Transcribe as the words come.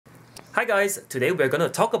Hi guys, today we're going to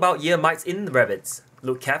talk about ear mites in rabbits.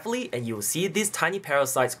 Look carefully and you will see these tiny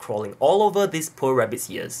parasites crawling all over these poor rabbits'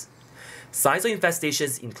 ears. Signs of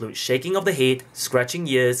infestations include shaking of the head, scratching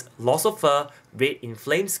ears, loss of fur, red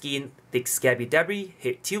inflamed skin, thick scabby debris,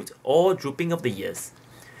 head tilt, or drooping of the ears.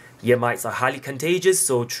 Ear mites are highly contagious,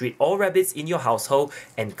 so treat all rabbits in your household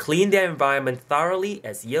and clean their environment thoroughly,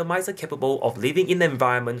 as ear mites are capable of living in the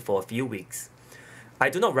environment for a few weeks. I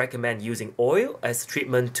do not recommend using oil as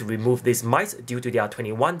treatment to remove these mites due to their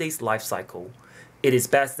 21 days life cycle. It is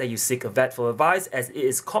best that you seek a vet for advice, as it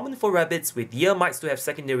is common for rabbits with ear mites to have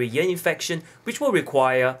secondary ear infection, which will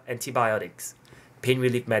require antibiotics. Pain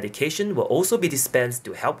relief medication will also be dispensed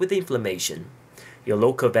to help with the inflammation. Your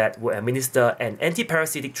local vet will administer an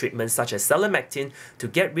antiparasitic treatment such as selamectin to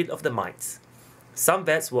get rid of the mites. Some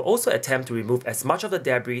vets will also attempt to remove as much of the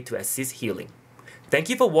debris to assist healing. Thank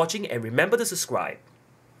you for watching and remember to subscribe.